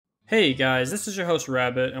Hey guys, this is your host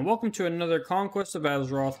Rabbit, and welcome to another Conquest of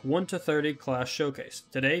Azeroth 1-30 class showcase,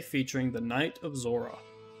 today featuring the Knight of Xoroth.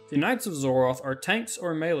 The Knights of Xoroth are tanks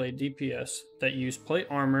or melee DPS that use plate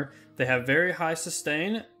armor. They have very high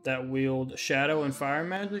sustain, that wield shadow and fire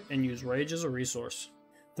magic, and use rage as a resource.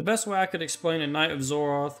 The best way I could explain a Knight of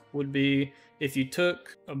Xoroth would be if you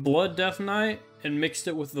took a Blood Death Knight and mixed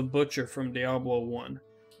it with the Butcher from Diablo 1.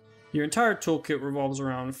 Your entire toolkit revolves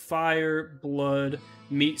around fire, blood,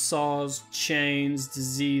 meatsaws, chains,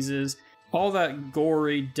 diseases, all that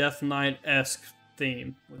gory Death Knight-esque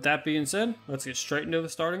theme. With that being said, let's get straight into the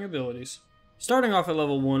starting abilities. Starting off at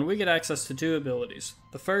level 1, we get access to two abilities.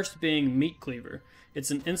 The first being Meat Cleaver.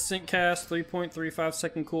 It's an instant cast, 3.35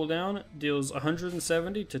 second cooldown, deals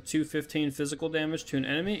 170 to 215 physical damage to an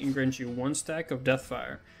enemy and grants you 1 stack of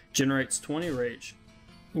Deathfire. Generates 20 rage.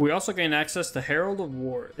 We also gain access to Herald of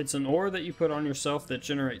War. It's an aura that you put on yourself that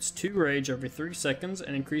generates 2 rage every 3 seconds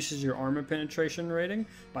and increases your armor penetration rating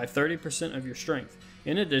by 30% of your strength.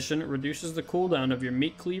 In addition, it reduces the cooldown of your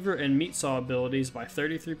Meat Cleaver and Meatsaw abilities by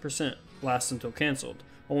 33%, lasts until cancelled.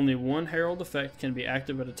 Only one Herald effect can be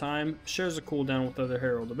active at a time, shares a cooldown with other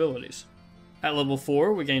Herald abilities. At level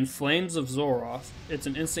 4, we gain Flames of Xoroth. It's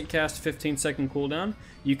an instant cast 15 second cooldown.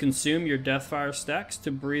 You consume your Deathfire stacks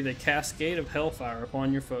to breathe a cascade of Hellfire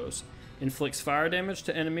upon your foes. Inflicts fire damage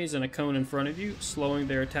to enemies in a cone in front of you, slowing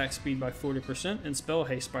their attack speed by 40% and spell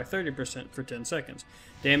haste by 30% for 10 seconds.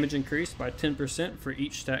 Damage increased by 10% for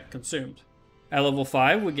each stack consumed. At level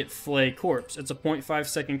 5, we get Flay Corpse. It's a 0.5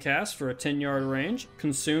 second cast for a 10-yard range,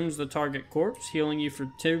 consumes the target corpse, healing you for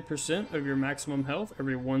 2% of your maximum health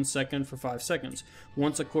every 1 second for 5 seconds.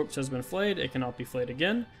 Once a corpse has been flayed, it cannot be flayed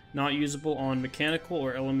again. Not usable on mechanical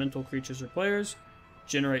or elemental creatures or players.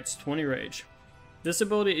 Generates 20 rage. This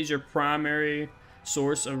ability is your primary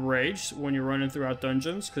source of rage when you're running throughout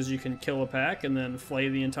dungeons, because you can kill a pack and then flay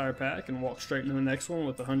the entire pack and walk straight into the next one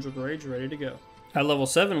with 100 rage ready to go. At level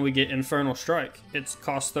 7, we get Infernal Strike. It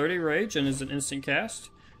costs 30 rage and is an instant cast.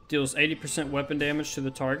 Deals 80% weapon damage to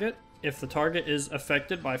the target. If the target is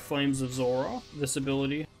affected by Flames of Xoroth, this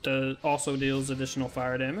ability also deals additional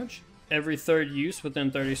fire damage. Every third use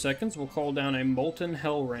within 30 seconds will call down a Molten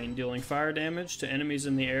Hell Rain, dealing fire damage to enemies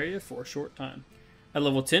in the area for a short time. At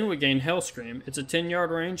level 10, we gain Hellscream. It's a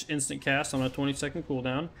 10-yard range instant cast on a 20-second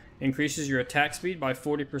cooldown, increases your attack speed by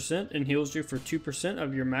 40% and heals you for 2%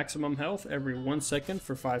 of your maximum health every 1 second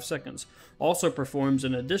for 5 seconds. Also performs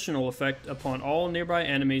an additional effect upon all nearby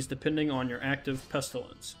enemies depending on your active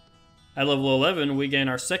Pestilence. At level 11, we gain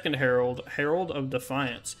our second Herald, Herald of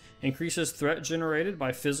Defiance. Increases threat generated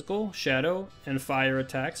by physical, shadow, and fire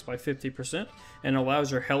attacks by 50%, and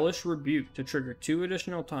allows your Hellish Rebuke to trigger 2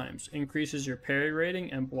 additional times. Increases your parry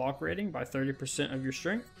rating and block rating by 30% of your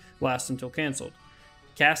strength, lasts until cancelled.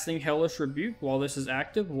 Casting Hellish Rebuke while this is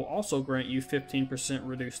active will also grant you 15%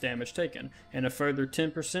 reduced damage taken, and a further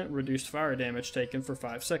 10% reduced fire damage taken for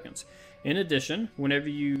 5 seconds. In addition, whenever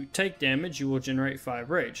you take damage, you will generate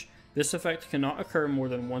 5 rage. This effect cannot occur more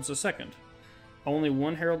than once a second. Only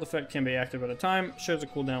one Herald effect can be active at a time, shares a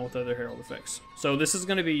cooldown with other Herald effects. So this is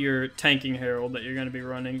going to be your tanking Herald that you're going to be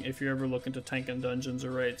running if you're ever looking to tank in dungeons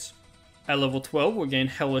or raids. At level 12, we gain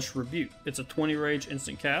Hellish Rebuke. It's a 20 rage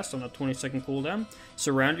instant cast on a 20-second cooldown.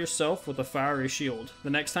 Surround yourself with a fiery shield. The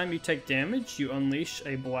next time you take damage, you unleash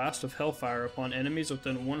a blast of hellfire upon enemies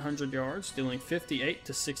within 100 yards, dealing 58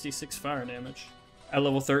 to 66 fire damage. At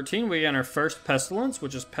level 13, we gain our first Pestilence,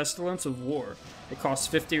 which is Pestilence of War. It costs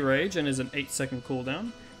 50 rage and is an 8-second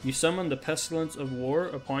cooldown. You summon the Pestilence of War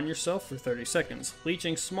upon yourself for 30 seconds,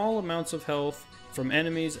 leeching small amounts of health from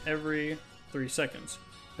enemies every 3 seconds,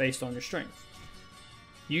 based on your strength.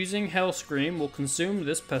 Using Hellscream will consume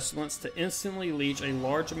this Pestilence to instantly leech a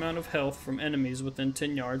large amount of health from enemies within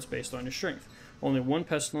 10 yards based on your strength. Only one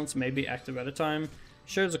Pestilence may be active at a time,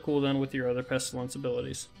 shares a cooldown with your other Pestilence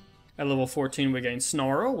abilities. At level 14, we gain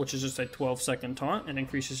Snarl, which is just a 12-second taunt and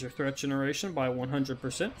increases your threat generation by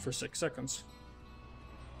 100% for 6 seconds.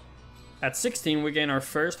 At 16, we gain our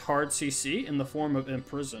first hard CC in the form of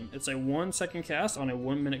Imprison. It's a 1-second cast on a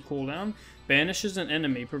 1-minute cooldown, banishes an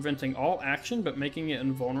enemy, preventing all action but making it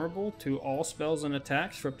invulnerable to all spells and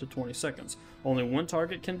attacks for up to 20 seconds. Only one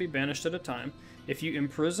target can be banished at a time. If you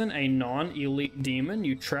imprison a non-elite demon,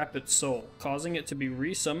 you trap its soul, causing it to be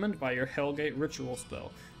resummoned by your Hellgate ritual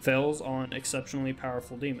spell. Fails on exceptionally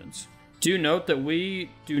powerful demons. Do note that we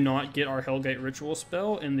do not get our Hellgate ritual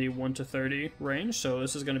spell in the 1-30 range, so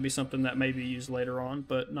this is going to be something that may be used later on,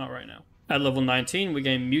 but not right now. At level 19, we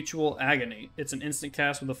gain Mutual Agony. It's an instant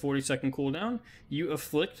cast with a 40-second cooldown. You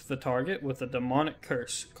afflict the target with a demonic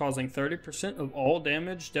curse, causing 30% of all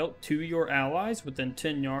damage dealt to your allies within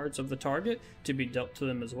 10 yards of the target to be dealt to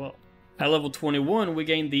them as well. At level 21, we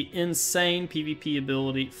gain the insane PvP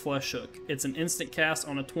ability Flesh Hook. It's an instant cast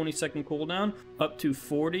on a 20-second cooldown, up to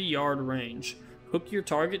 40-yard range. Hook your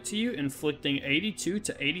target to you, inflicting 82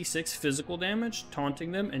 to 86 physical damage,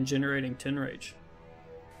 taunting them, and generating 10 rage.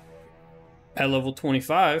 At level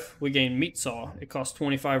 25, we gain Meatsaw. It costs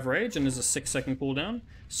 25 rage and is a 6-second cooldown.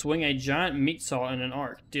 Swing a giant Meatsaw in an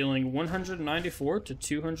arc, dealing 194 to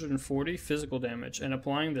 240 physical damage and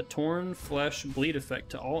applying the Torn Flesh Bleed effect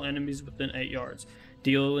to all enemies within 8 yards,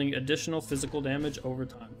 dealing additional physical damage over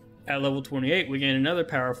time. At level 28, we gain another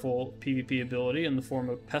powerful PvP ability in the form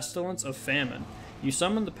of Pestilence of Famine. You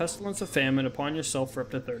summon the Pestilence of Famine upon yourself for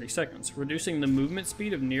up to 30 seconds, reducing the movement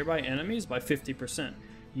speed of nearby enemies by 50%.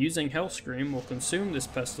 Using Hell Scream will consume this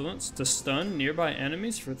pestilence to stun nearby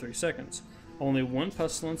enemies for 3 seconds. Only one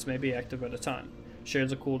pestilence may be active at a time.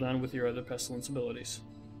 Shares a cooldown with your other pestilence abilities.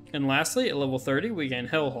 And lastly, at level 30, we gain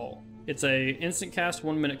Hellhaul. It's a instant cast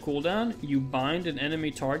 1-minute cooldown. You bind an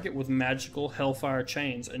enemy target with magical Hellfire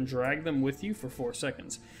chains and drag them with you for 4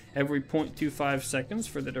 seconds. Every 0.25 seconds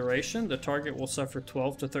for the duration, the target will suffer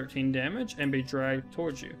 12 to 13 damage and be dragged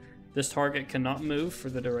towards you. This target cannot move for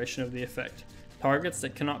the duration of the effect. Targets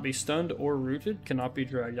that cannot be stunned or rooted cannot be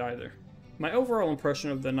dragged either. My overall impression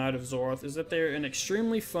of the Knight of Xoroth is that they're an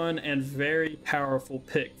extremely fun and very powerful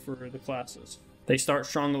pick for the classes. They start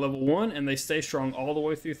strong at level 1 and they stay strong all the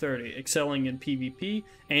way through 30, excelling in PvP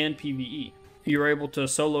and PvE. You're able to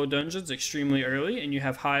solo dungeons extremely early, and you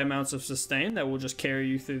have high amounts of sustain that will just carry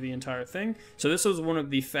you through the entire thing. So this was one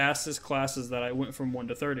of the fastest classes that I went from 1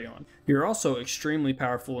 to 30 on. You're also extremely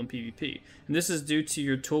powerful in PvP, and this is due to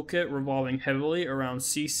your toolkit revolving heavily around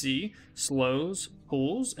CC, slows,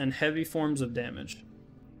 pulls, and heavy forms of damage.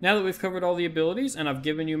 Now that we've covered all the abilities, and I've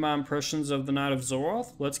given you my impressions of the Knight of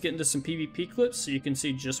Xoroth, let's get into some PvP clips so you can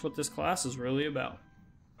see just what this class is really about.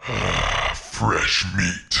 Fresh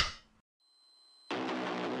meat.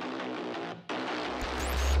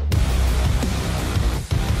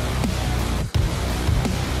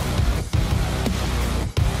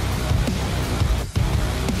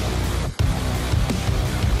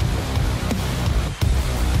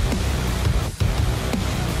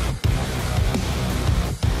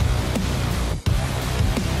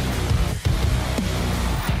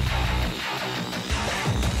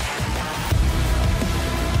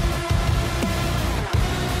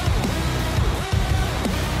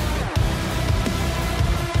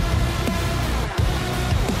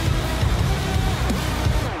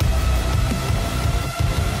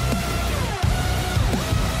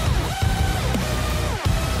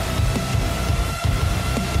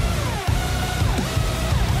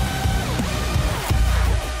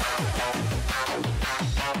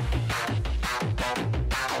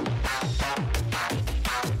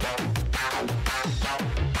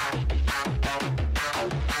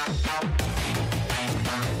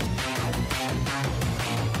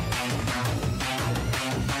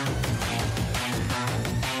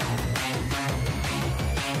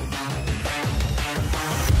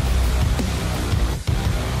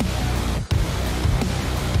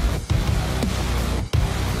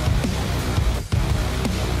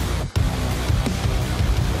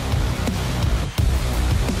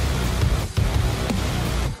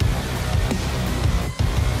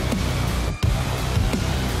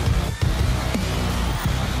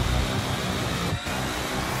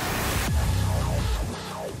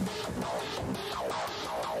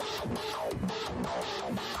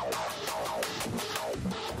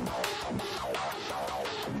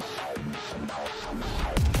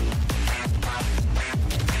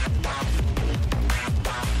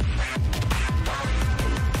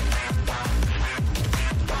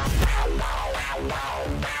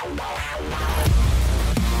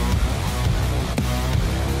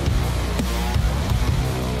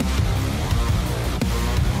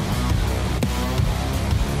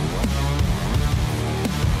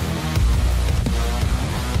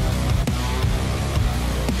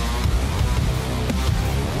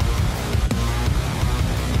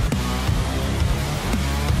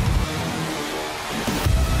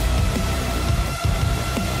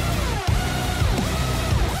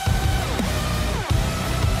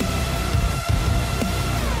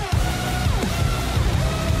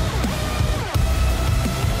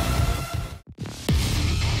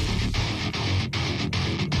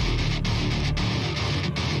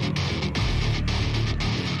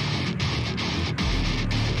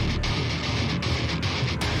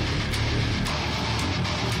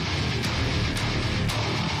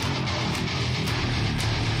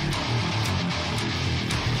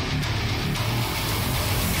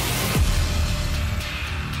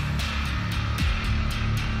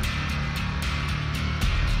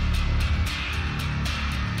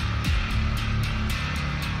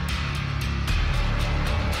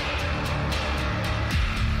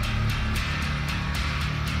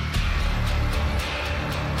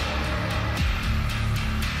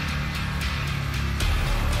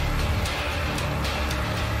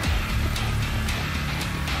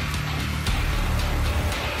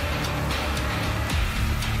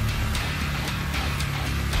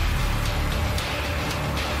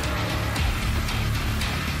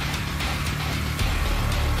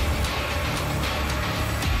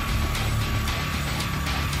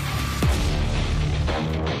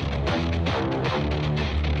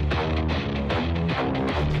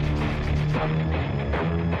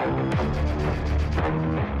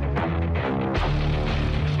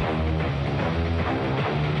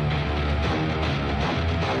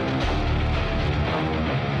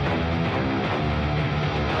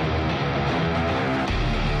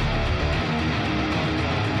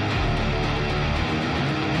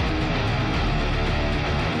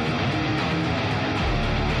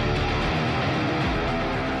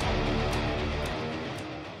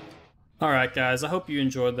 Alright guys, I hope you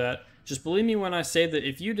enjoyed that. Just believe me when I say that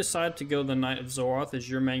if you decide to go the Knight of Xoroth as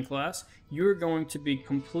your main class, you're going to be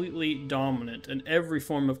completely dominant in every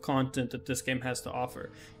form of content that this game has to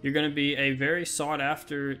offer. You're going to be a very sought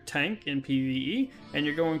after tank in PvE, and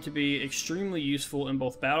you're going to be extremely useful in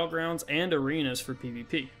both battlegrounds and arenas for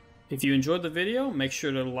PvP. If you enjoyed the video, make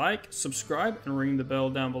sure to like, subscribe, and ring the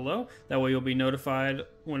bell down below. That way you'll be notified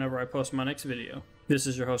whenever I post my next video. This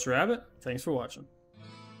is your host Rabbit. Thanks for watching.